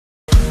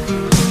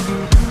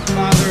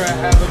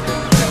have a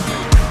confession.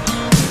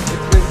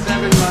 It's been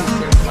 7 months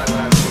since my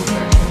last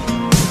confession.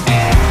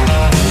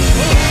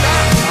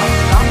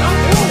 Stop not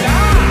doing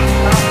that.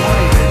 Stop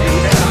wanting to do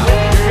that.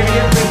 You're gonna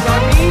get this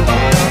on me,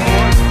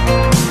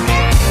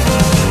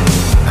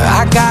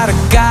 I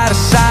got a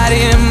sight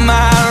in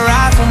my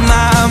rifle.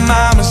 My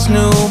mama's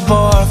new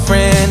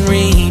boyfriend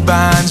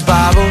rebinds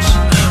Bibles.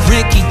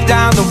 Ricky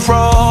down the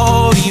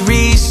road, he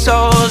reads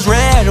those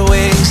Red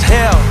Wings.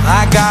 Hell,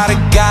 I got a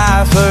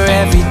guy for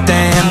every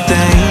damn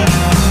thing.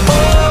 Oh,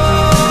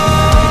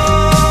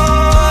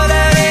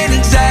 that ain't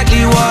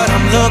exactly what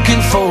I'm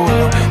looking for,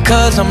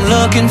 'cause I'm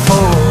looking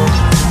for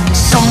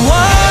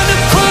someone to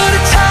put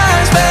the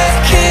tires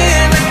back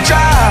in the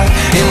drive.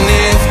 And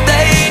if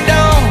they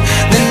don't,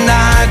 then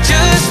I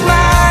just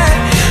might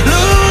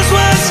lose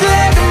what's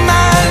left of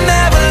my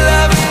never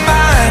loving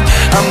mind.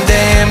 I'm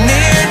damn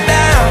near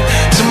down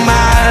to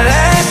my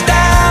last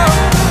down.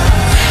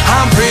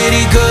 I'm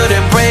pretty good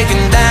at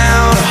breaking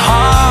down a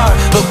heart,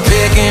 but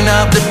picking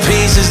up the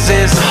pieces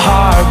is the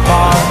hard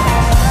part.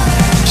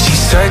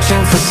 She's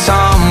searching for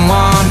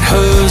someone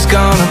who's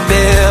gonna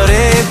build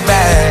it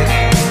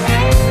back,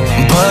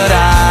 but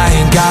I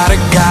ain't got a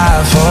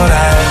guy for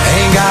that.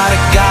 Ain't got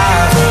a guy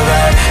for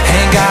that.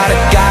 Ain't got a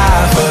guy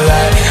for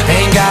that.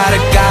 Ain't got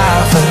a guy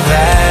for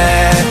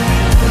that.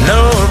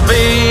 No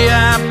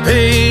VIP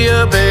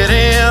up at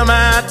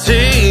MIT,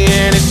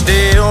 and he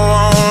still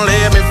won't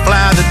let me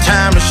fly the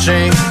time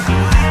machine.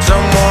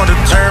 Someone to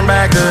turn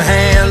back the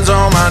hands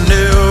on my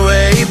new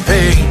AP.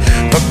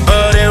 But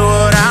buddy,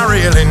 what I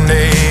really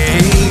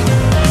need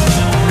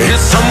is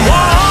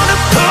someone to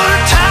put the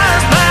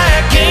tires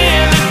back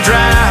in the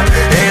drive.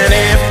 And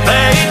if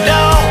they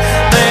don't,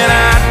 then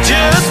I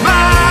just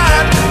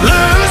might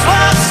lose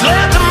what's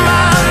left of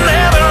my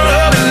never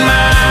loving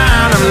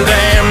mind. I'm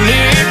damn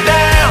near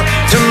down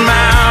to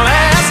my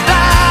last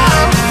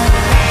dime.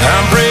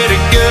 I'm pretty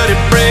good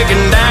at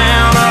breaking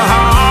down a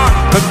heart,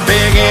 but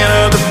picking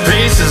up the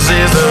pieces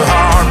is the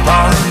hard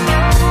part.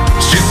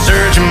 She's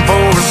searching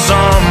for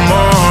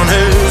someone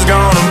who's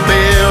gonna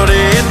build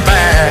it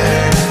back,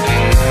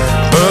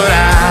 but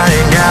I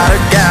ain't got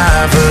a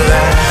guy for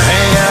that.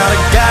 Ain't got a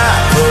guy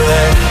for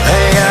that.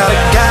 Ain't got a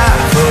guy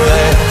for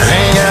that.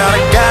 Ain't got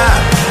a guy.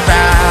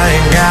 I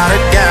ain't got a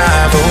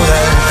guy for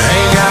that.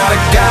 Ain't got a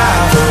guy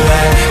for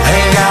that.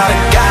 Ain't got a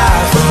guy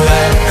for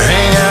that.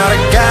 Ain't got a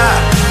guy.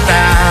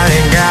 I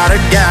ain't got a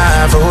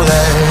guy for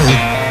that.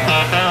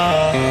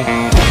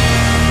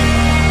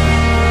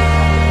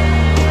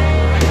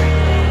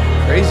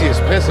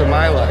 craziest piss of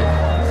my life.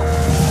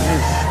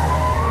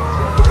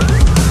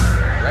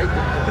 Right?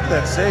 Look at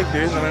that save,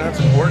 dude. I mean, that's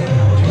important.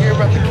 Did you hear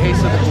about the case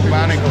of the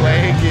bubonic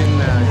plague in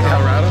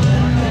Colorado?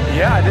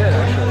 Yeah, I did,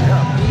 actually.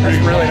 Yeah.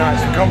 That's really nice.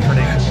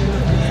 Comforting.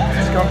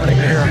 It's comforting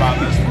to hear about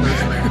this.